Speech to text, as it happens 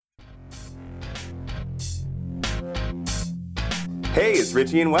Hey, it's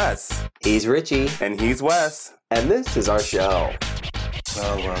Richie and Wes. He's Richie. And he's Wes. And this is our show.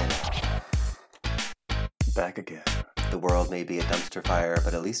 Well. Back again. The world may be a dumpster fire,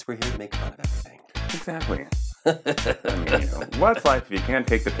 but at least we're here to make fun of everything. Exactly. I mean, what's life if you can't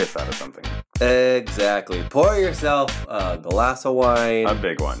take the piss out of something? Exactly. Pour yourself a glass of wine. A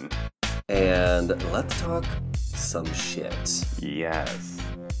big one. And let's talk some shit. Yes.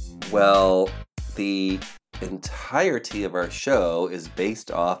 Well, the entirety of our show is based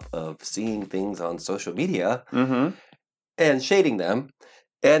off of seeing things on social media and shading them.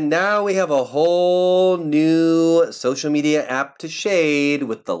 And now we have a whole new social media app to shade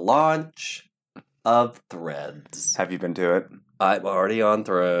with the launch of Threads. Have you been to it? I'm already on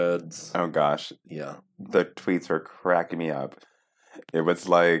Threads. Oh gosh. Yeah. The tweets were cracking me up. It was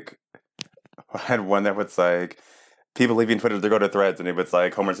like, I had one that was like, people leaving Twitter to go to Threads, and it was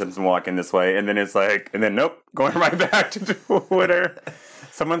like Homer Simpson walking this way, and then it's like, and then nope, going right back to Twitter.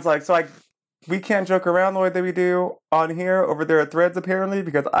 Someone's like, we can't joke around the way that we do on here over there at Threads apparently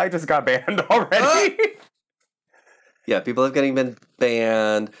because I just got banned already. Yeah, people have been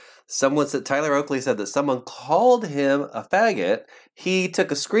banned. Tyler Oakley said that someone called him a faggot. He took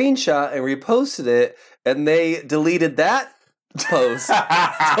a screenshot and reposted it, and they deleted that post.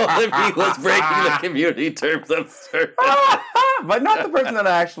 Told him he was breaking the community terms of service. But not the person that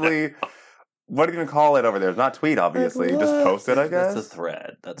actually, what are you going to call it over there? It's not tweet, obviously. Just post it, I guess. It's a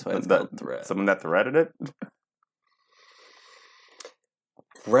thread. That's why it's called thread. Someone that threaded it?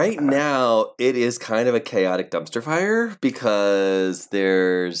 Right now, it is kind of a chaotic dumpster fire because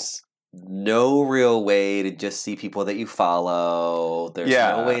there's no real way to just see people that you follow. There's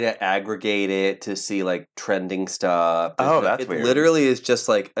no way to aggregate it to see like trending stuff. That's weird. It literally is just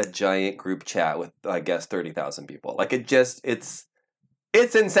like a giant group chat with, I guess, 30,000 people. Like it's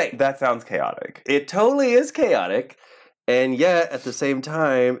insane. That sounds chaotic. It totally is chaotic. And yet, at the same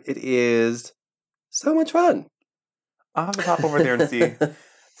time, it is so much fun. I'll have to hop over there and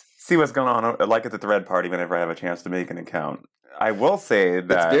see what's going on, like at the Thread party whenever I have a chance to make an account. I will say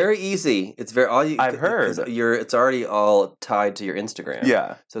that it's very easy. I've heard it's already all tied to your Instagram.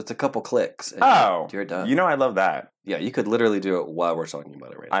 Yeah, so it's a couple clicks. And you're done. You know, I love that. Yeah, you could literally do it while we're talking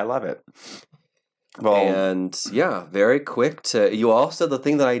about it right now. I love it. Well, and yeah, very quick to. You also, the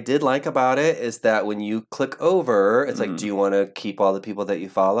thing that I did like about it is that when you click over, it's like, do you want to keep all the people that you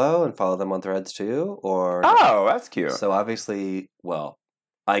follow and follow them on Threads too, or? Oh, that's cute. So obviously, well,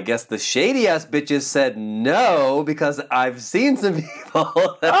 I guess the shady ass bitches said no because I've seen some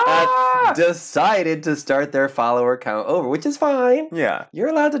people that decided to start their follower count over, which is fine. Yeah. You're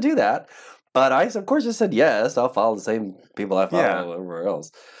allowed to do that. But I, of course, just said yes. I'll follow the same people I follow everywhere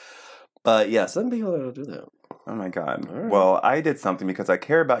else. But yeah, some people don't do that. Oh my God. Right. Well, I did something because I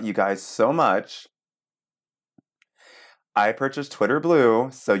care about you guys so much. I purchased Twitter Blue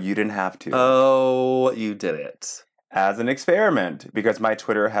so you didn't have to. Oh, you did it. As an experiment, because my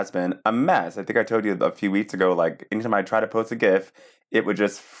Twitter has been a mess. I think I told you a few weeks ago, like, anytime I try to post a GIF, it would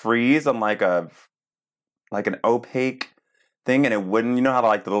just freeze on like an opaque thing, and it wouldn't, you know how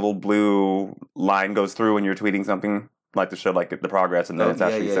like the little blue line goes through when you're tweeting something, like to show like the progress and then it's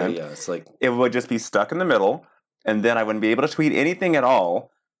actually sent? Yeah, it's like... It would just be stuck in the middle, and then I wouldn't be able to tweet anything at all.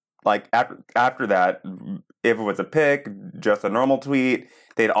 Like, after that, if it was a pic, just a normal tweet,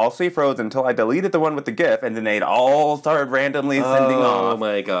 they'd all stay frozen until I deleted the one with the GIF, and then they'd all start randomly sending off. Oh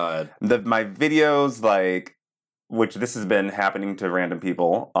my God. My videos, like, which this has been happening to random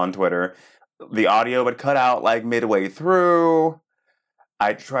people on Twitter, the audio would cut out, like, midway through.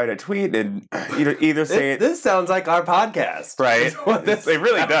 I'd try to tweet and either say... This sounds like our podcast. Right? It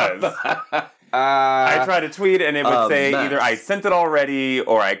really does. I tried to tweet and it would say either I sent it already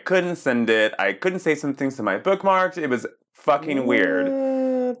or I couldn't send it. I couldn't say some things to my bookmarks. It was fucking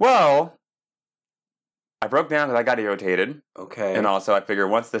weird. Well, I broke down because I got irritated. Okay. And also I figure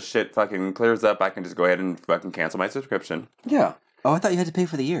once this shit fucking clears up, I can just go ahead and fucking cancel my subscription. Yeah. Oh, I thought you had to pay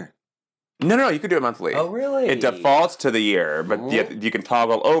for the year. No, you could do it monthly. Oh, really? It defaults to the year, but you can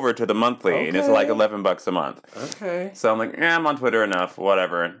toggle over to the monthly, and it's like $11 a month. Okay. So I'm like, I'm on Twitter enough,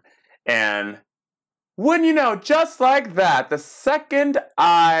 whatever. And wouldn't you know, just like that, the second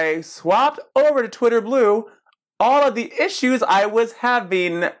I swapped over to Twitter Blue, all of the issues I was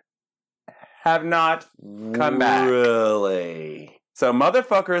having have not come back. Really? So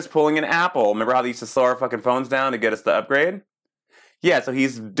motherfuckers pulling an Apple. Remember how they used to slow our fucking phones down to get us to upgrade? Yeah, so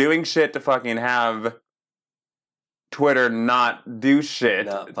he's doing shit to fucking have Twitter not do shit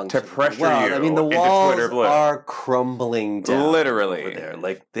to pressure you. I mean, the walls Twitter Blue. are crumbling down. Literally. Over there.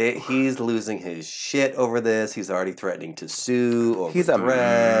 Like, he's losing his shit over this. He's already threatening to sue over He's a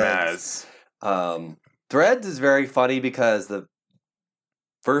mess. Threads is very funny because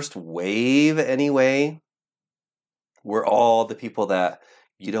first wave anyway were all the people that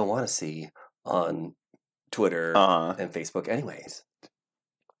you don't want to see on Twitter and Facebook anyways.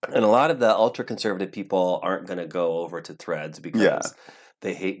 And a lot of the ultra-conservative people aren't going to go over to Threads because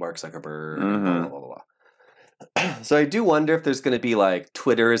they hate Mark Zuckerberg, blah, blah, blah, blah. So I do wonder if there's going to be like,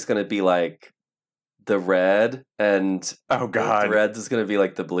 Twitter is going to be like the red and Threads is going to be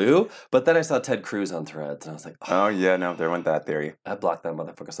like the blue. But then I saw Ted Cruz on Threads and I was like, oh yeah, no, there went that theory. I blocked that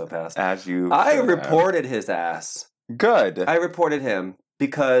motherfucker so fast. I reported his ass. Good. I reported him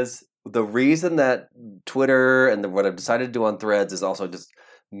because the reason that Twitter and what I've decided to do on Threads is also just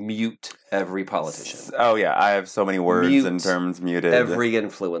mute every politician. Oh yeah, I have so many words and terms muted. Every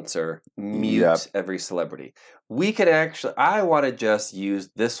influencer, mute every celebrity. We can actually, I want to just use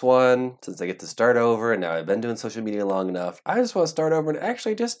this one since I get to start over and now I've been doing social media long enough. I just want to start over and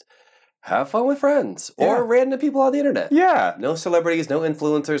actually just have fun with friends or random people on the internet. Yeah. No celebrities, no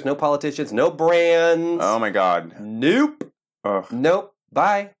influencers, no politicians, no brands. Oh my God. Nope. Ugh. Nope.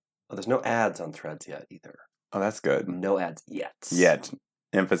 Bye. Oh, there's no ads on Threads yet either. Oh, that's good. No ads yet. Yet.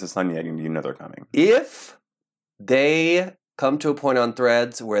 Emphasis on yet. You know they're coming. If they come to a point on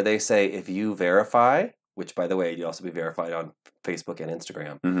Threads where they say if you verify, which by the way, you also be verified on Facebook and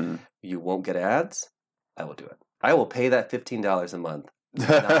Instagram, you won't get ads, I will do it. I will pay that $15 a month.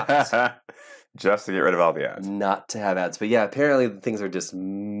 Just to get rid of all the ads. Not to have ads. But yeah, apparently things are just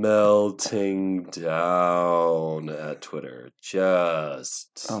melting down at Twitter.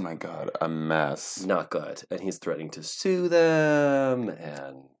 Just... oh my God, a mess. Not good. And he's threatening to sue them.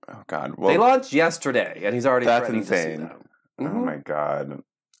 And oh God. Well, they launched yesterday and he's already threatening insane. to sue them. Oh my God.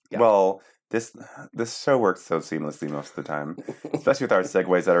 Yeah. Well, this show works so seamlessly most of the time. Especially with our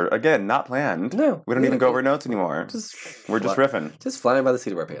segues that are, again, not planned. No. We don't even go over notes anymore. We're just riffing. Just flying by the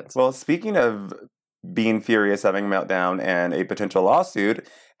seat of our pants. Well, speaking of being furious, having a meltdown, and a potential lawsuit,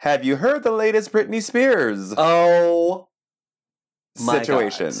 have you heard the latest Britney Spears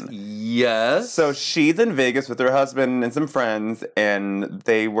situation? God. Yes. So she's in Vegas with her husband and some friends, and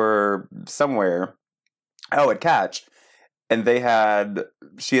they were somewhere, at Catch. And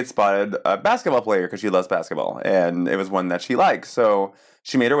she had spotted a basketball player because she loves basketball. And it was one that she liked. So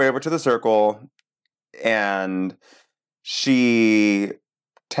she made her way over to the circle and she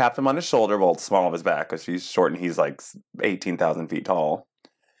tapped him on his shoulder. Well, it's small of his back because she's short and he's like 18,000 feet tall.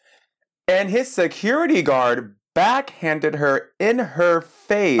 And his security guard backhanded her in her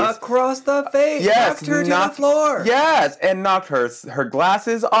face. Across the face. Yes. Knocked her to the floor. Yes. And knocked her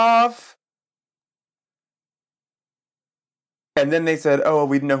glasses off. And then they said, oh,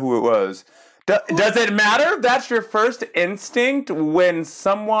 we didn't know who it was. Does it matter if that's your first instinct when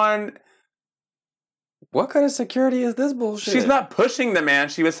someone... What kind of security is this bullshit? She's not pushing the man.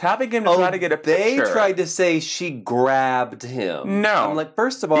 She was having him to try to get a picture. They tried to say she grabbed him. No. I'm like,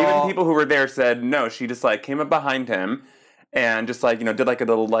 first of all... even people who were there said, no, she just came up behind him and just did like a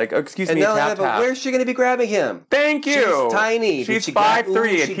little excuse me, tap. But where's she going to be grabbing him? Thank you. She's tiny. She's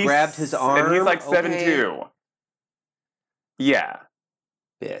 5'3". She grabbed his arm. And he's like 7'2". Yeah.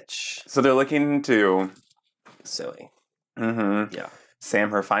 Bitch. So they're looking to... silly. Mm-hmm. Yeah. Sam,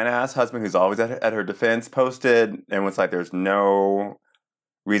 her fine-ass husband, who's always at her defense, posted and was like, there's no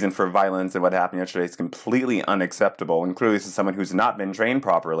reason for violence, and what happened yesterday is completely unacceptable. And clearly this is someone who's not been trained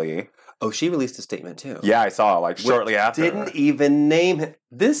properly. Oh, she released a statement, too. Yeah, I saw, shortly after. Didn't even name him.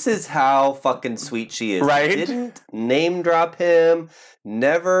 This is how fucking sweet she is. Right? Didn't name drop him.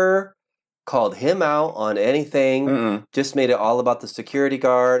 Never... called him out on anything. Just made it all about the security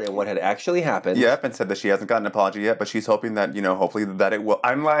guard and what had actually happened. Yep, and said that she hasn't gotten an apology yet, but she's hoping that, hopefully that it will.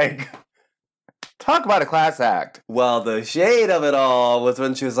 I'm like, talk about a class act. Well, the shade of it all was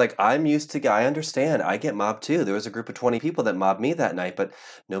when she was like, I understand. I get mobbed too. There was a group of 20 people that mobbed me that night, but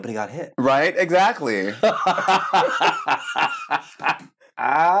nobody got hit. Right, exactly.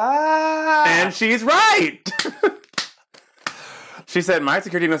 And she's right. She said, my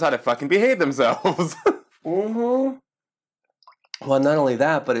security knows how to fucking behave themselves. Mm-hmm. Well, not only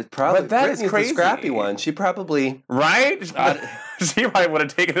that, but it probably... But that is crazy. The scrappy one. She probably... Right? She probably would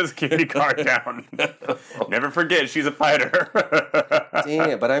have taken the security guard down. Never forget, she's a fighter.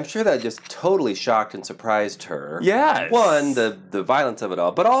 Damn, but I'm sure that just totally shocked and surprised her. Yes. One, the violence of it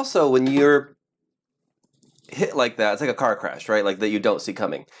all. But also, when you're hit like that, it's like a car crash, right? Like that you don't see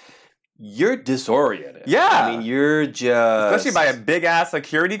coming. You're disoriented. Yeah. I mean, you're just... especially by a big-ass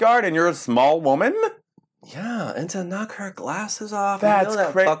security guard and you're a small woman? Yeah, and to knock her glasses off. That's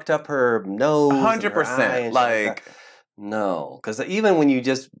that fucked up her nose. 100%. No, because even when you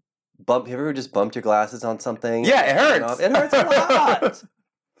just have you ever just bumped your glasses on something? Yeah, it hurts. It hurts a lot.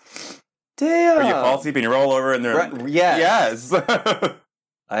 Damn. Or you fall asleep and you roll over and they're... Right, yes. Yes.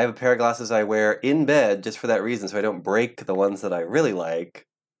 I have a pair of glasses I wear in bed just for that reason, so I don't break the ones that I really like.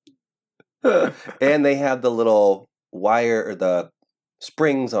 And they have the little wire or the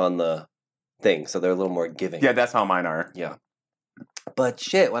springs on the thing, so they're a little more giving. Yeah, that's how mine are. Yeah. But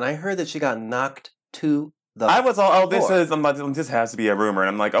shit, when I heard that she got knocked to the I was all, floor, this has to be a rumor. And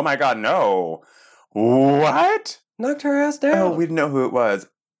I'm like, oh my God, no. What? knocked her ass down. Oh, we didn't know who it was.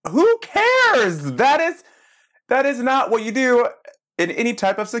 Who cares? That is not what you do in any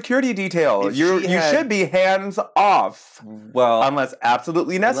type of security detail. If You she had- should be hands off Well, unless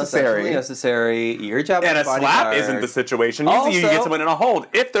absolutely necessary. Your job And as a a slap bodyguard. isn't the situation. Usually you get Also- someone in a hold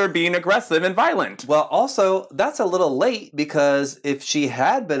if they're being aggressive and violent. Well, also, that's a little late because if she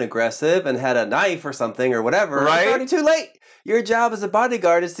had been aggressive and had a knife or something or whatever, Right? it's already too late. Your job as a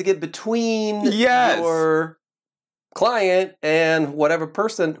bodyguard is to get between Yes. your client and whatever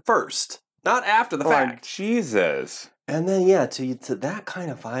person first, not after the Like, fact. Jesus. And then, yeah, to that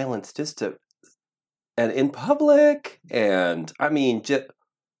kind of violence, and in public, and I mean, just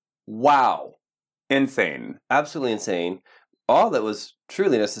wow. Insane. Absolutely insane. All that was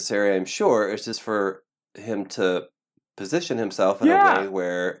truly necessary, I'm sure, is just for him to position himself in Yeah. a way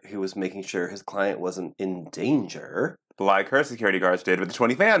where he was making sure his client wasn't in danger. Like her security guards did with the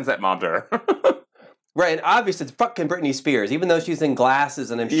 20 fans that mobbed her. Right, and obviously it's fucking Britney Spears, even though she's in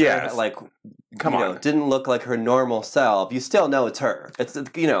glasses and I'm sure Yes. like Come you on. know, didn't look like her normal self. You still know it's her. It's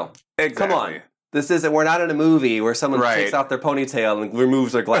Exactly. come on. This isn't. We're not in a movie where someone Right. takes off their ponytail and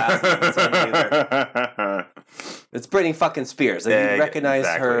removes their glasses. It's Britney fucking Spears. Like, you recognize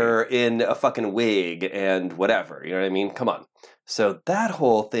her in a fucking wig and whatever. You know what I mean? Come on. So that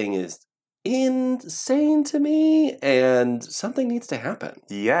whole thing is insane to me, and something needs to happen.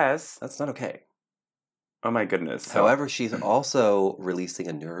 Yes. That's not okay. Oh my goodness. So- However, she's also releasing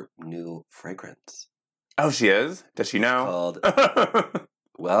a new fragrance Oh, she is? Does she know? called.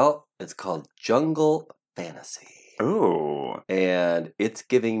 Well, it's called Jungle Fantasy. Ooh. And it's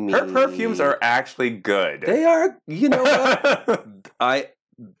giving me Her perfumes are actually good. They are, you know what?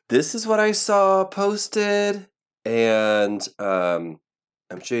 This is what I saw posted, and I'm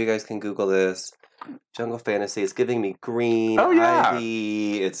sure you guys can Google this. Jungle Fantasy. It's giving me green Oh, yeah.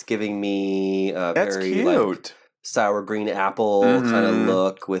 ivy. It's giving me That's very cute. like sour green apple kind of Mhm.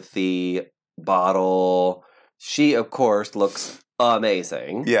 look with the bottle. She, of course, looks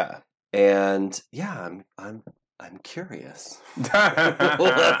amazing. Yeah. And yeah, I'm curious.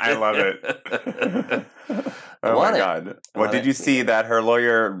 I love it. Oh want my it. God. I Well, want did it. you see that her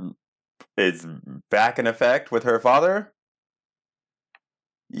lawyer is back in effect with her father?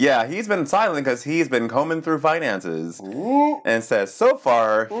 Yeah, he's been silent because he's been combing through finances and says so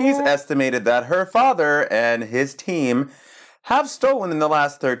far he's estimated that her father and his team have stolen in the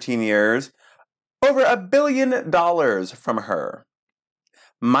last 13 years over $1 billion from her.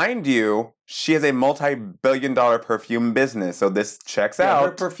 Mind you, she has a multi-billion-dollar perfume business, so this checks Yeah, out.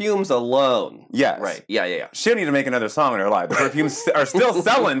 her perfumes alone. Yes. Right. Yeah. She don't need to make another song in her life. The perfumes are still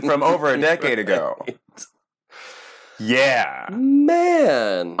selling from over a decade ago. Right. Yeah.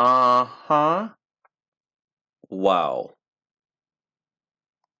 Man. Uh-huh. Wow.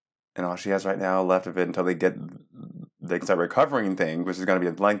 And all she has right now left of it until they can start recovering things, which is going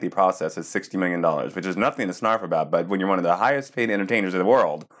to be a lengthy process, is $60 million, which is nothing to snarf about. But when you're one of the highest paid entertainers in the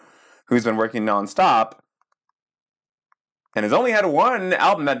world, who's been working nonstop, and has only had one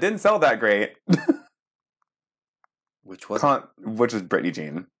album that didn't sell that great, Which was which is Britney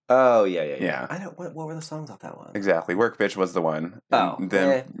Jean. Oh yeah. Yeah. I don't. What were the songs off that one? Exactly. Work Bitch was the one. Oh,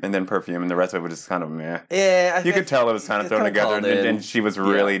 And then Perfume, and the rest of it was just kind of meh. Yeah, You could tell it was kind of thrown together, and she was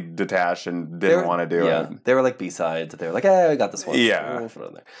really detached and didn't want to do it. They were like B-sides. They were like, we got this one. Yeah. We'll put it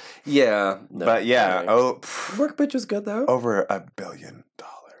on there. Yeah. No, But yeah, alright. Work Bitch was good though. over $1 billion.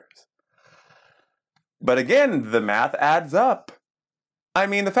 But again, the math adds up. I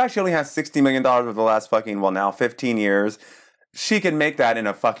mean, the fact she only has $60 million over the last now 15 years, she can make that in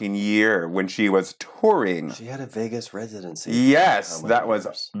a fucking year when she was touring. She had a Vegas residency. Yes, How many that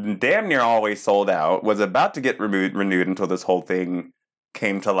was years? damn near always sold out, was about to get renewed until this whole thing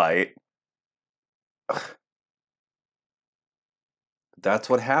came to light. That's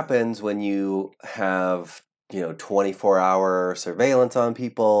what happens when you have 24-hour surveillance on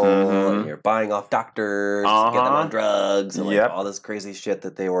people, Mhm. and you're buying off doctors to get them on Uh-huh. drugs, and like Yep. all this crazy shit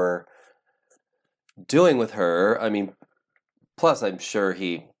that they were doing with her. I mean, plus I'm sure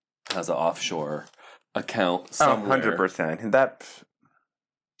he has an offshore account somewhere. 100%. That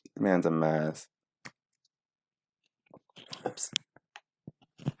man's a mess. Oops.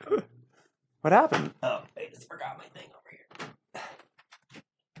 What happened? Oh, I just forgot my thing over here.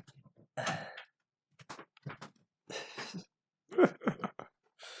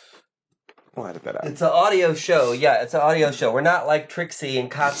 check that out. It's an audio show. Yeah, it's an audio show. We're not like Trixie and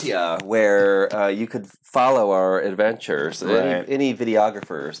Katya, where you could follow our adventures. Right. Any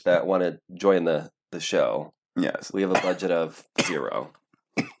videographers that want to join the show, Yes. we have a budget of 0.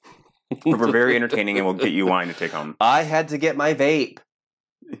 But we're very entertaining and we'll get you wine to take home. I had to get my vape.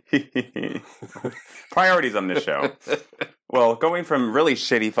 Priorities on this show. Well, going from really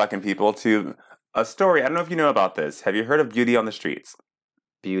shitty fucking people to a story. I don't know if you know about this. Have you heard of Beauty on the Streets?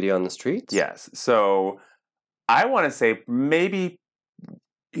 Beauty on the Streets? Yes. So I want to say maybe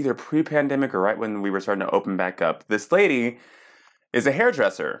either pre-pandemic or right when we were starting to open back up. This lady is a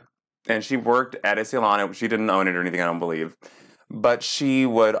hairdresser and she worked at a salon. She didn't own it or anything, I don't believe. But she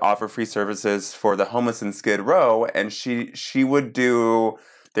would offer free services for the homeless in Skid Row, and she would do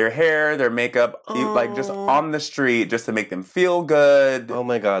their hair, their makeup, like just on the street, just to make them feel good. Oh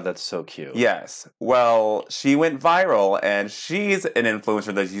my God, that's so cute. Yes. Well, she went viral, and she's an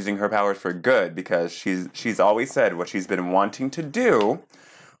influencer that's using her powers for good because she's always said what she's been wanting to do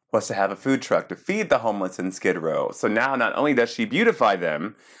was to have a food truck to feed the homeless in Skid Row. So now not only does she beautify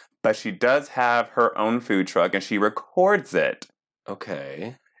them, but she does have her own food truck, and she records it.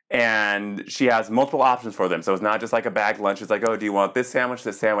 Okay. And she has multiple options for them. So it's not just like a bag lunch. It's like, oh, do you want this sandwich,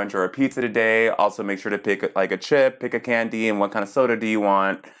 or a pizza today? Also make sure to pick like a chip, pick a candy, and what kind of soda do you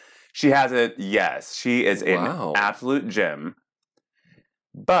want? She has it. Yes, she is an absolute gem.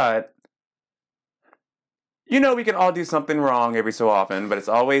 But, we can all do something wrong every so often, but it's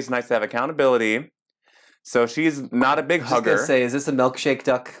always nice to have accountability. So she's not a big hugger. I was going to say, is this a milkshake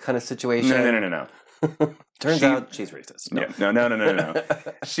duck kind of situation? No. Turns out she's racist. No. Yeah, no.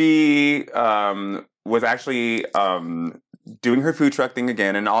 She was actually doing her food truck thing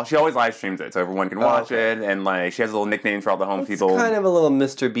again, and she always live streams it so everyone can watch it. And like she has a little nickname for all the homeless people. Kind of a little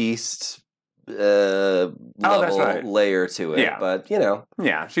Mr. Beast level layer to it. Yeah. But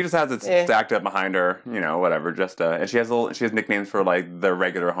yeah, she just has it stacked up behind her. Whatever. Just and she has nicknames for like the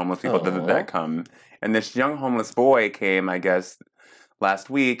regular homeless people that come. And this young homeless boy came, I guess,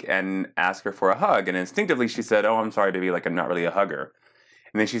 last week and asked her for a hug. And instinctively she said, oh, I'm sorry, baby, like I'm not really a hugger.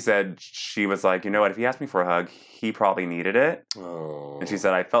 And then she was like, you know what, if he asked me for a hug, he probably needed it. Oh. And she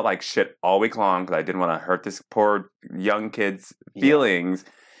said, I felt like shit all week long because I didn't want to hurt this poor young kid's feelings.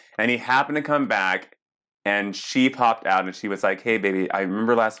 And he happened to come back and she popped out and she was like, hey, baby, I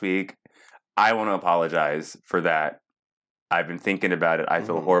remember last week. I want to apologize for that. I've been thinking about it. I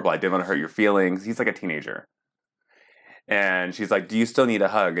feel horrible. I didn't want to hurt your feelings. He's like a teenager. And she's like, do you still need a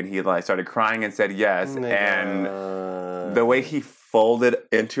hug? And he like started crying and said yes. And the way he folded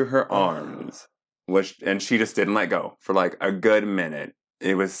into her arms and she just didn't let go for like a good minute.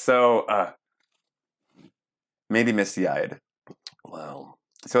 It was so, maybe misty-eyed. Wow.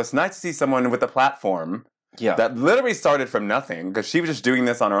 So it's nice to see someone with a platform that literally started from nothing because she was just doing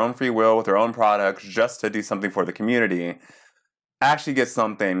this on her own free will with her own products just to do something for the community. Actually get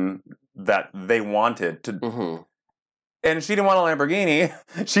something that they wanted to. Mm-hmm. And she didn't want a Lamborghini.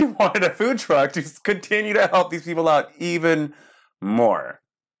 She wanted a food truck to continue to help these people out even more.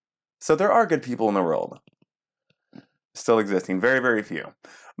 So there are good people in the world. Still existing. Very, very few.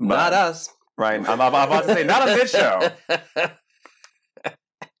 But, not us. Right. I'm about to say, not on this show.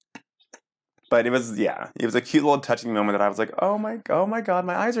 But it was a cute little touching moment that I was like, oh my God,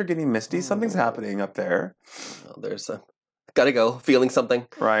 my eyes are getting misty. Something's happening up there. Well, there's gotta go. Feeling something.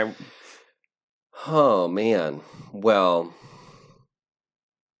 Right. Oh, man. Well,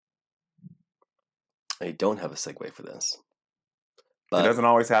 I don't have a segue for this. But it doesn't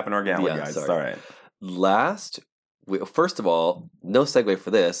always happen organically, guys. Sorry. It's all right. First of all, no segue for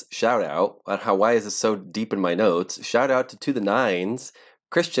this. Shout out. Why is this so deep in my notes? Shout out to the Nines.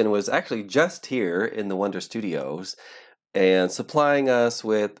 Christian was actually just here in the Wonder Studios and supplying us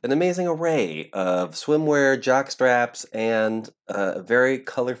with an amazing array of swimwear, jockstraps, and very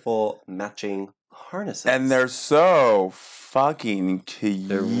colorful matching harnesses. And they're so fucking cute.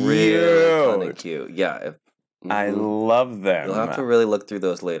 They're really kind of cute. Yeah. I love them. You'll have to really look through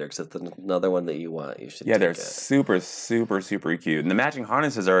those later because it's another one that you want. You should. Yeah, they're super, super, super cute. And the matching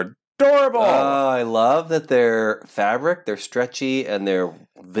harnesses are adorable. Oh, I love that they're fabric, they're stretchy, and they're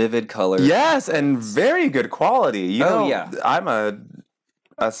vivid colors. Yes, and very good quality. You know, I'm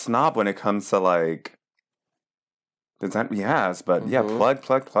a snob when it comes to like Yes, but yeah,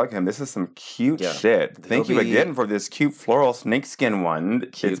 plug him. This is some cute shit. Thank you be- again for this cute floral snakeskin one.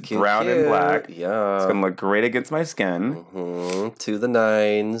 Cute, it's cute, brown and black. Yeah. It's gonna look great against my skin. To the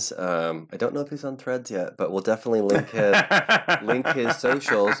nines. I don't know if he's on Threads yet, but we'll definitely link his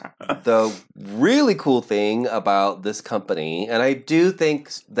socials. The really cool thing about this company, and I do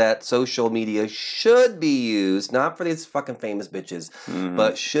think that social media should be used, not for these fucking famous bitches,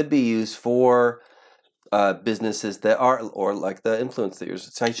 but should be used for businesses that are, or like the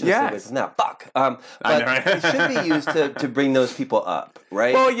influencers. So I should have stayed away from that. Fuck. But it should be used to bring those people up,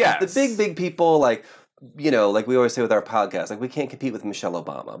 right? Well, yes. The big people, like, you know, like we always say with our podcast, like we can't compete with Michelle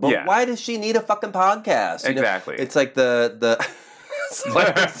Obama. But why does she need a fucking podcast? You exactly. know, it's like it's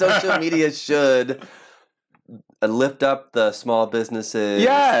like social media should lift up the small businesses.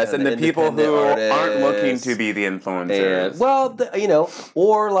 Yes, and the people who aren't looking to be the And, influencers. well, you know,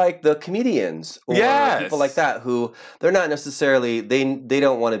 or like the comedians or people like that who they're not necessarily, they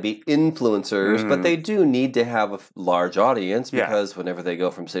don't want to be influencers, but they do need to have a large audience because whenever they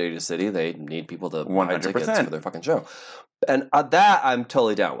go from city to city, they need people to buy tickets for their fucking show. And that I'm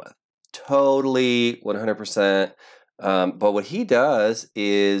totally down with. Totally 100%. But what he does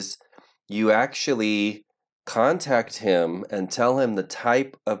is you actually contact him and tell him the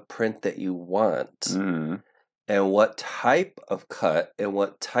type of print that you want and what type of cut and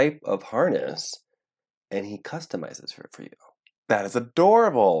what type of harness, and he customizes it for you. That is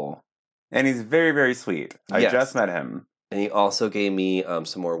adorable. And he's very, very sweet. I just met him. And he also gave me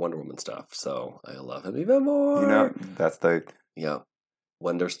some more Wonder Woman stuff, so I love him even more. You know, that's the... Yeah.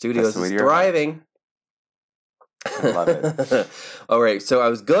 Wonder Studios is thriving. Love it. All right, so I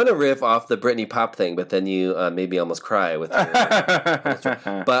was going to riff off the Britney pop thing, but then you made me almost cry with your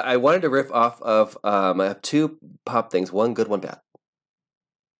but I wanted to riff off of, I have two pop things, one good, one bad.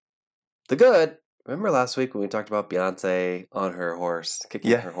 The good, remember last week when we talked about Beyonce on her horse,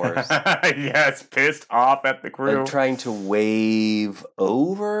 kicking her horse? Yes, pissed off at the crew. And trying to wave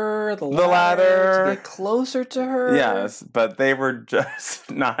over the ladder to get closer to her. Yes, but they were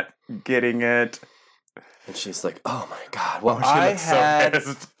just not getting it. And she's like, oh my God. Well, I had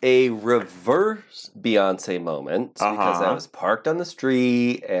a reverse Beyonce moment because I was parked on the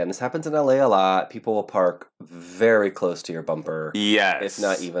street, and this happens in LA a lot. People will park very close to your bumper. Yes. If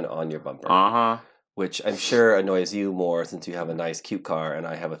not even on your bumper. Which I'm sure annoys you more since you have a nice, cute car, and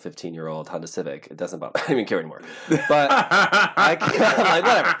I have a 15-year-old Honda Civic. It doesn't bother me. I don't even care anymore. But I'm like,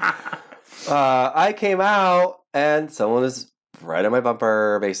 whatever. I came out, and someone was right on my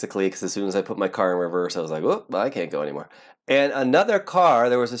bumper, basically, because as soon as I put my car in reverse, I was like, whoop, I can't go anymore. And another car,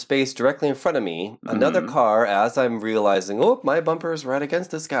 there was a space directly in front of me. Another car, as I'm realizing, oh, my bumper is right against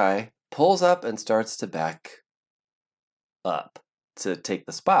this guy, pulls up and starts to back up to take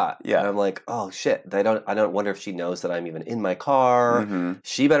the spot. Yeah. And I'm like, oh shit. I don't wonder if she knows that I'm even in my car.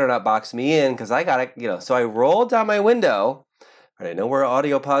 She better not box me in because I gotta, you know. So I rolled down my window. And I know we're an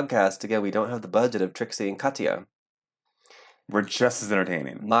audio podcast. Again, we don't have the budget of Trixie and Katya. We're just as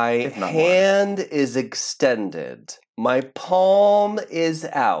entertaining. My hand is extended. My palm is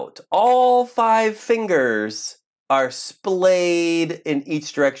out. All 5 fingers are splayed in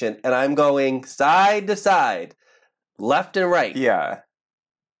each direction. And I'm going side to side, left and right. Yeah.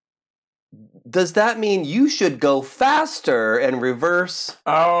 Does that mean you should go faster and reverse?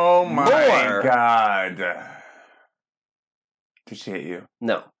 Oh my God. Did she hit you?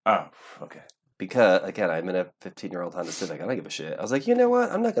 No. Oh, okay. Because, again, I'm in a 15-year-old Honda Civic. I don't give a shit. I was like, you know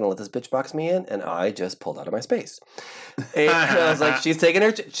what? I'm not going to let this bitch box me in. And I just pulled out of my space. And I was like, she's taking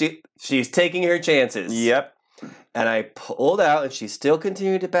her chances. Yep. And I pulled out, and she still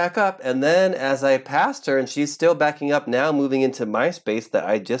continued to back up. And then as I passed her, and she's still backing up now, moving into my space that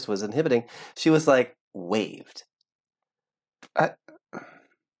I just was inhibiting, she was like, waved.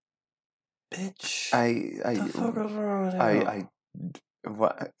 Bitch. The fuck is wrong with you?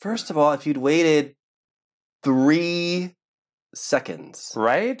 What? First of all, if you'd waited 3 seconds,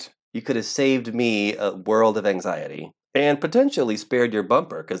 right, you could have saved me a world of anxiety and potentially spared your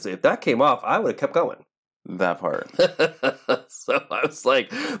bumper. Because if that came off, I would have kept going. That part. So I was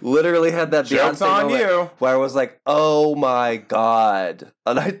like, literally had that Joke's Beyonce on moment you. where I was like, oh my God.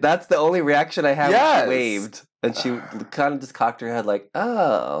 And that's the only reaction I had when she waved. And she kind of just cocked her head like,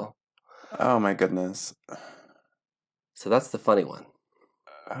 oh. Oh my goodness. So that's the funny one.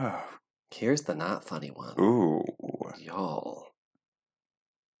 Oh. Here's the not funny one. Ooh. Y'all.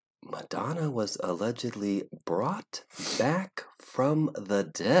 Madonna was allegedly brought back from the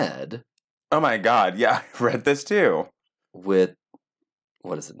dead. Oh my God. Yeah, I read this too. With,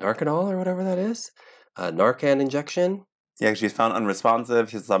 what is it, Narcanol or whatever that is? Narcan injection. Yeah, she's found unresponsive.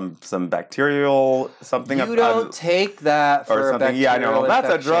 She's some bacterial something. You don't take that for or something. Yeah, I know. That's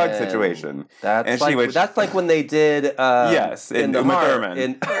a drug infection. situation. That's like when they did. Yes, in the Uma heart.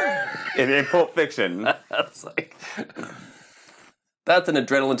 Thurman. In Pulp Fiction. That's that's an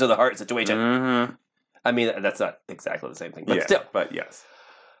adrenaline to the heart situation. Mm-hmm. I mean, that's not exactly the same thing, but yeah, still. But yes.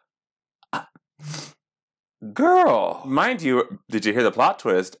 Girl. Mind you, did you hear the plot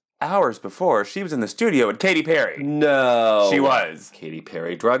twist? Hours before, she was in the studio with Katy Perry. No. She was. Katy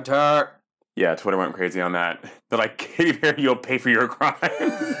Perry drugged her. Yeah, Twitter went crazy on that. They're like, Katy Perry, you'll pay for your crimes.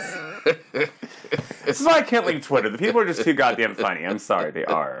 This is why I can't leave Twitter. The people are just too goddamn funny. I'm sorry, they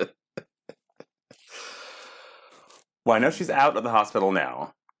are. Well, I know she's out of the hospital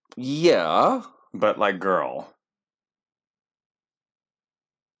now. Yeah. But, like, girl.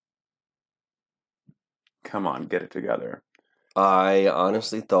 Come on, get it together. I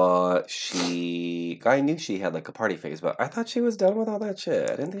honestly thought I knew she had like a party phase, but I thought she was done with all that shit.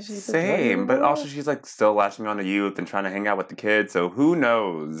 I didn't think she Same, but also she's like still latching on to youth and trying to hang out with the kids, so who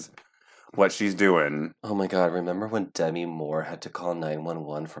knows what she's doing. Oh my god, remember when Demi Moore had to call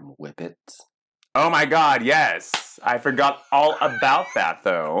 911 from Whippets? Oh my god, yes. I forgot all about that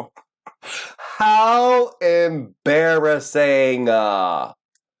though. How embarrassing.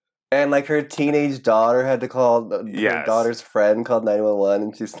 And like her teenage daughter had to call her daughter's friend called 911,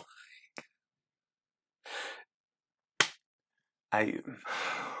 and she's like,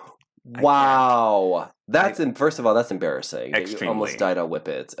 wow. First of all, that's embarrassing. Extremely. You almost died on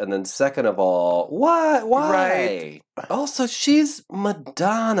Whippets. And then second of all, what? Why? Right. Also, she's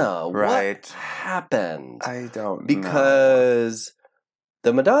Madonna. Right. What happened? I don't know. Because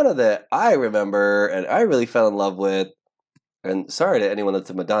the Madonna that I remember and I really fell in love with, and sorry to anyone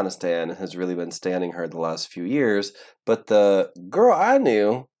that's a Madonna stan and has really been standing her the last few years, but the girl I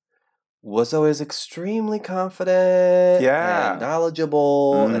knew was always extremely confident and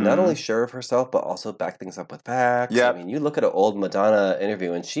knowledgeable and not only sure of herself, but also back things up with facts. Yep. I mean, you look at an old Madonna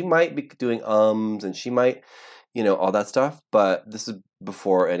interview and she might be doing and she might, all that stuff, but this is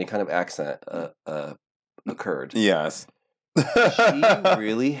before any kind of accent occurred. Yes.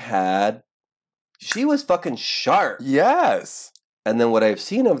 She was fucking sharp. Yes. And then what I've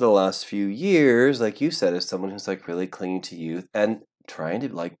seen over the last few years, like you said, is someone who's like really clinging to youth and trying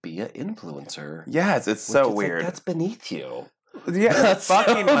to like be an influencer. Yes, it's so weird. Like, that's beneath you. Yeah, that's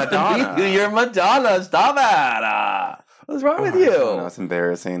fucking so Madonna. You're Madonna. Stop it. What's wrong with you? No, it's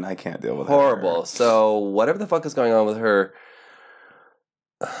embarrassing. I can't deal with it. Horrible. So whatever the fuck is going on with her.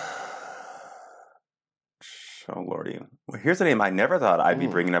 Oh, Lordy. Well, here's a name I never thought I'd be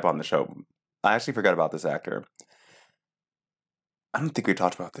bringing up on the show. I actually forgot about this actor. I don't think we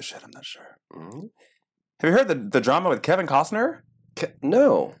talked about this shit. I'm not sure. Mm-hmm. Have you heard the drama with Kevin Costner?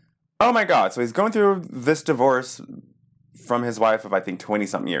 No. Oh my god. So he's going through this divorce from his wife of, I think,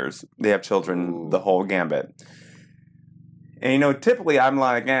 20-something years. They have children, the whole gambit. And, typically I'm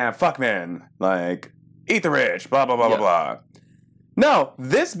like, fuck men. Like, eat the rich, blah, blah, blah, blah, blah. No,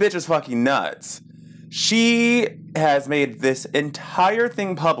 this bitch is fucking nuts. She has made this entire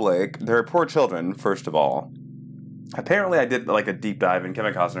thing public. Their poor children, first of all. Apparently, I did like a deep dive, and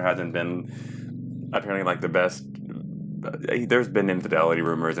Kevin Costner hasn't been apparently like the best. There's been infidelity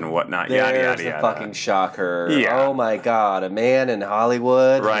rumors and whatnot. There's the fucking shocker. Yeah. Oh my god, a man in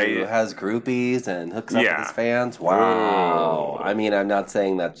Hollywood who has groupies and hooks up with his fans. Wow. Ooh. I mean, I'm not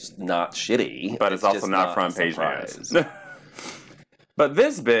saying that's not shitty, but it's also not front page news. But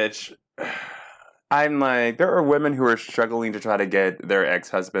this bitch. I'm like, there are women who are struggling to try to get their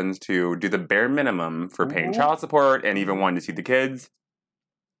ex-husbands to do the bare minimum for paying child support and even wanting to see the kids.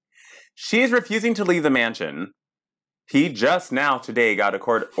 She's refusing to leave the mansion. He just now today got a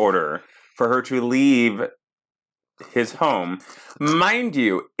court order for her to leave his home. Mind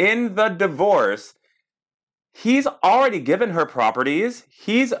you, in the divorce, he's already given her properties.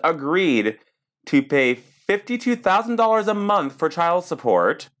 He's agreed to pay $52,000 a month for child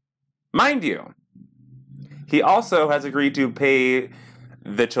support. Mind you. He also has agreed to pay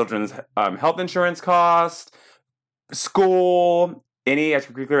the children's health insurance costs, school, any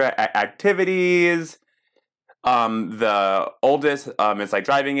extracurricular activities. The oldest is like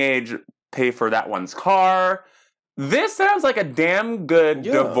driving age, pay for that one's car. This sounds like a damn good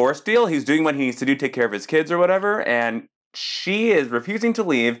divorce deal. He's doing what he needs to do, take care of his kids or whatever, and she is refusing to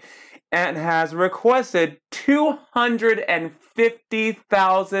leave and has requested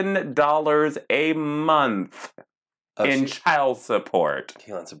 $250,000 a month in child support.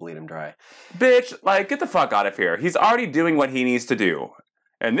 He wants to bleed him dry. Bitch, like, get the fuck out of here. He's already doing what he needs to do.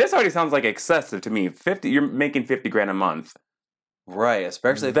 And this already sounds like excessive to me. You're making $50,000 a month. Right,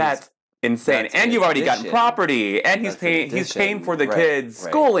 especially if that's insane. That's And in you've already gotten addition. property, and he's That's in paying for the addition. kids' Right.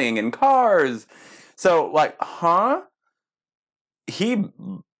 schooling and cars. So, like, he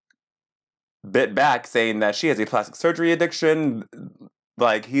bit back saying that she has a plastic surgery addiction.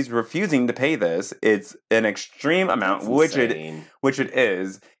 Like, he's refusing to pay this. It's an extreme amount, That's insane. which it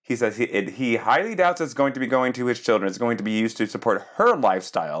is. He says he highly doubts it's going to be going to his children. It's going to be used to support her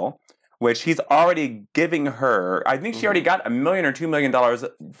lifestyle, which he's already giving her. I think she already got $1 million or $2 million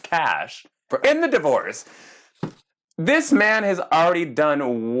cash in the divorce. This man has already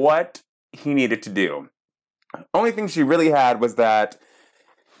done what he needed to do. Only thing she really had was that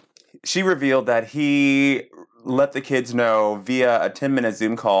she revealed that he let the kids know via a 10-minute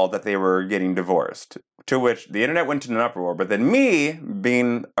Zoom call that they were getting divorced, to which the internet went into an uproar. But then me,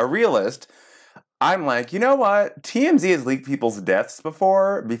 being a realist, I'm like, you know what? TMZ has leaked people's deaths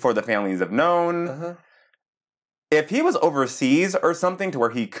before the families have known. Uh-huh. If he was overseas or something to where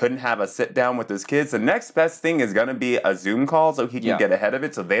he couldn't have a sit down with his kids, the next best thing is going to be a Zoom call so he can get ahead of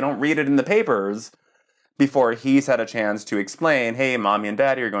it so they don't read it in the papers before he's had a chance to explain, hey, mommy and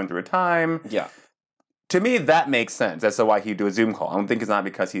daddy are going through a time. Yeah. To me, that makes sense as to why he'd do a Zoom call. I don't think it's not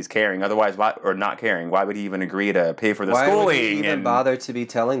because he's caring. Otherwise, or not caring, why would he even agree to pay for the schooling? Why would he even bother to be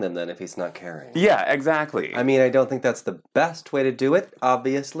telling them then if he's not caring? Yeah, exactly. I mean, I don't think that's the best way to do it,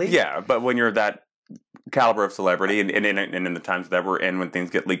 obviously. Yeah, but when you're that caliber of celebrity and in the times that we're in when things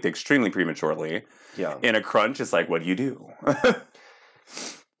get leaked extremely prematurely, in a crunch, it's like, what do you do?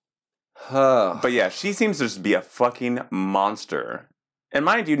 But yeah, she seems to just be a fucking monster. And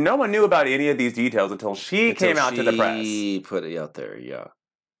mind you, no one knew about any of these details until she came out to the press. She put it out there, yeah.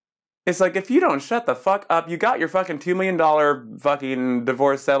 It's like, if you don't shut the fuck up, you got your fucking $2 million fucking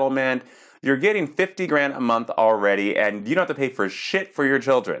divorce settlement, you're getting $50,000 a month already, and you don't have to pay for shit for your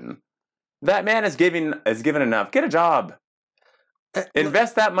children. That man is given enough. Get a job.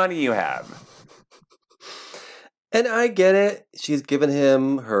 Invest that money you have. And I get it. She's given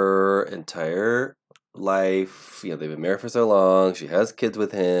him her entire life. You know, they've been married for so long. She has kids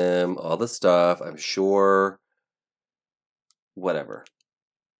with him. All this stuff. I'm sure. Whatever.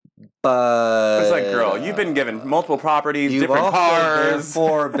 But it's like, girl, you've been given multiple properties, you've different also cars.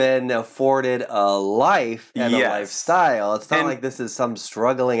 therefore been afforded a life and a lifestyle. It's not like this is some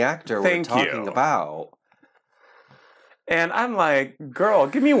struggling actor we're talking about. And I'm like, girl,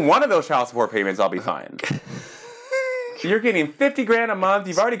 give me one of those child support payments, I'll be fine. You're getting $50,000 a month.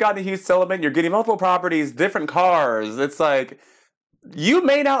 You've already gotten a huge settlement. You're getting multiple properties, different cars. It's like, you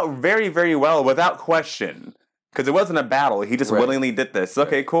made out very, very well without question. Because it wasn't a battle. He just willingly did this.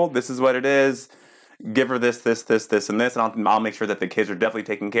 Okay, cool. This is what it is. Give her this, and this. And I'll make sure that the kids are definitely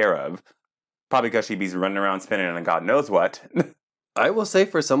taken care of. Probably because she'd be running around spinning on God knows what. I will say,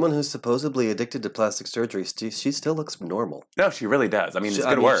 for someone who's supposedly addicted to plastic surgery, she still looks normal. No, she really does. I mean, it's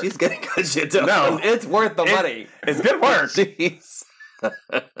good work. She's getting good shit done. No. It's worth the money. It's good work. Jeez.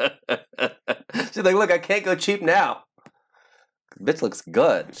 She's like, look, I can't go cheap now. Bitch looks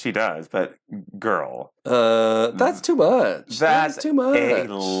good. She does, but girl. That's too much. That's too much. A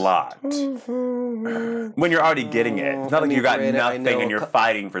lot. When you're already getting it. It's not like you got nothing and you're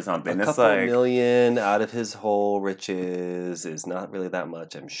fighting for something. A It's couple like million out of his whole riches is not really that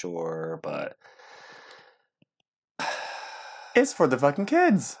much, I'm sure, but it's for the fucking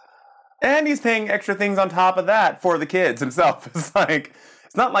kids. And he's paying extra things on top of that for the kids himself. It's like,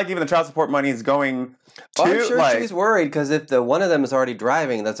 it's not like even the child support money is going to, I'm sure she's worried because if the one of them is already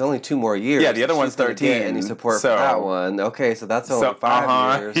driving, that's only 2 more years. Yeah, the other one's 13. Any support for that one? Okay, so that's only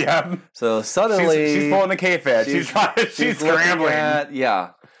 5 years. Yeah. So suddenly she's pulling the K-Fed. She's scrambling.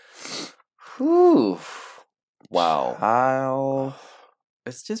 Yeah. Whew. Wow. Kyle.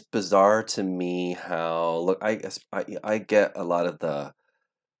 It's just bizarre to me how I get a lot of the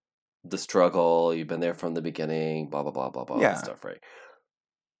struggle. You've been there from the beginning. Blah blah blah blah blah. Yeah. Stuff, right?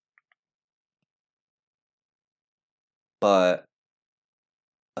 But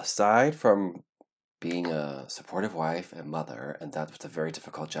aside from being a supportive wife and mother, and that's a very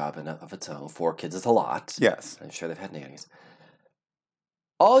difficult job in of its own. 4 kids is a lot. Yes. I'm sure they've had nannies.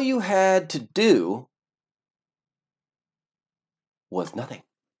 All you had to do was nothing.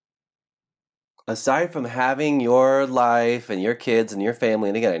 Aside from having your life and your kids and your family,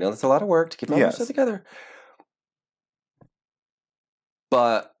 and again, I know that's a lot of work to keep all this shit together.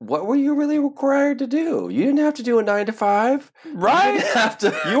 But what were you really required to do? You didn't have to do a 9 to 5, right? You didn't have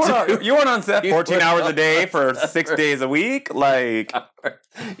to. You weren't on set 14 hours a day for 6 days a week. Like,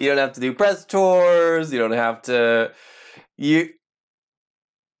 you don't have to do press tours. You don't have to. It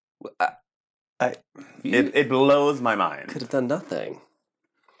blows my mind. Could have done nothing.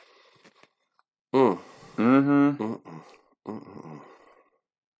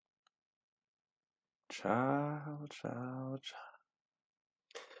 Child.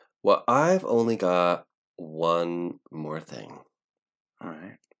 Well, I've only got one more thing. All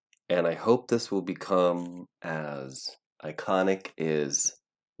right. And I hope this will become as iconic as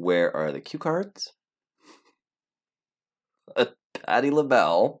Where Are the Cue Cards? Patti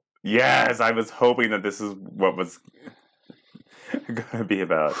LaBelle. Yes, I was hoping that this is what was going to be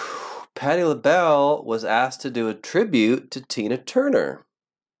about. Patti LaBelle was asked to do a tribute to Tina Turner.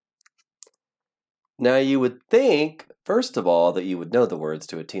 Now, you would think, first of all, that you would know the words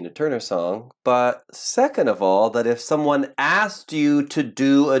to a Tina Turner song, but second of all, that if someone asked you to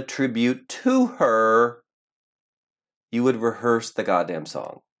do a tribute to her, you would rehearse the goddamn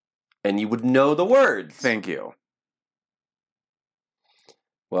song. And you would know the words. Thank you.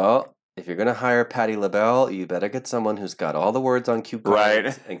 Well, if you're going to hire Patti LaBelle, you better get someone who's got all the words on cue cards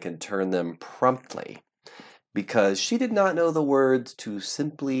Right. and can turn them promptly. Because she did not know the words to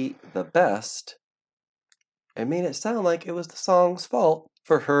Simply the Best and made it sound like it was the song's fault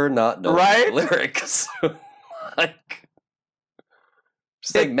for her not knowing the lyrics.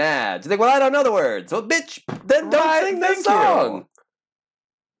 She's like mad. She's like, well, I don't know the words. Well, bitch, then don't sing this song.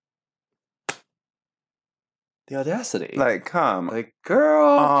 The audacity. Like, come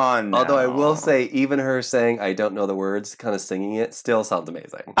girl. on now. Although I will say, even her saying, I don't know the words, kind of singing it, still sounds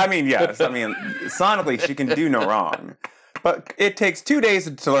amazing. I mean, yes. I mean, sonically, she can do no wrong. But it takes 2 days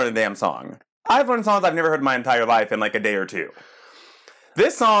to learn a damn song. I've learned songs I've never heard in my entire life in like a day or two.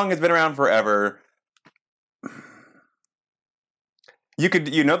 This song has been around forever.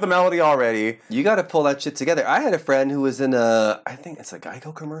 You know the melody already. You got to pull that shit together. I had a friend who was in I think it's a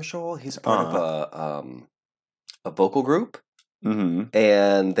Geico commercial. He's part of a vocal group. Mm-hmm.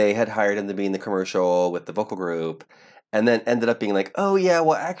 And they had hired him to be in the commercial with the vocal group. And then ended up being like, oh yeah,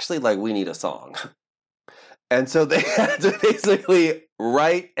 well actually like we need a song. And so they had to basically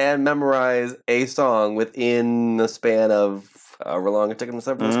write and memorize a song within the span of however long it took them to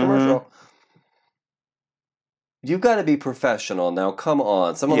set for this commercial. You've got to be professional now. Come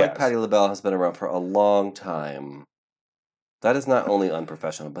on. Someone like Patti LaBelle has been around for a long time. That is not only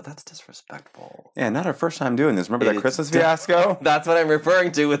unprofessional, but that's disrespectful. Yeah, not our first time doing this. Remember that Christmas fiasco? That's what I'm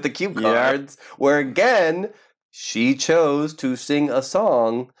referring to with the cue cards, where again, she chose to sing a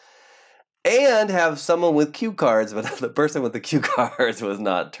song and have someone with cue cards, but the person with the cue cards was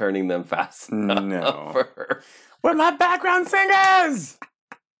not turning them fast enough for her. We're my background singers!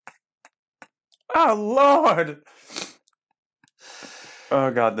 Oh, Lord!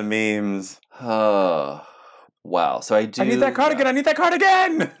 Oh, God, the memes. Oh, wow. So I need that cardigan! I need that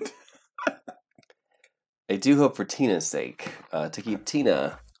cardigan! I do hope for Tina's sake, to keep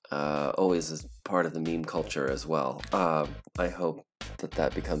Tina always as part of the meme culture as well. I hope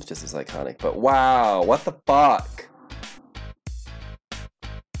that becomes just as iconic. But wow, what the fuck?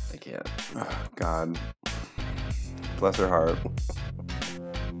 I can't. Oh, God. Bless her heart.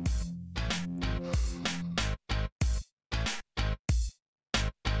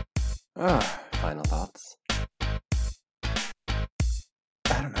 Final thoughts?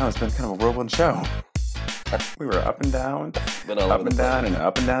 I don't know. It's been kind of a whirlwind show. We were up and down, up and down, and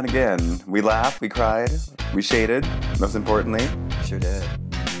up and down again. We laughed, we cried, we shaded, most importantly. Sure did.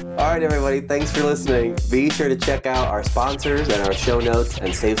 All right, everybody, thanks for listening. Be sure to check out our sponsors and our show notes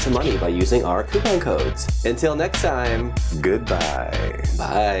and save some money by using our coupon codes. Until next time, goodbye.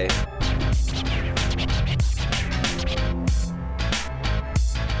 Bye.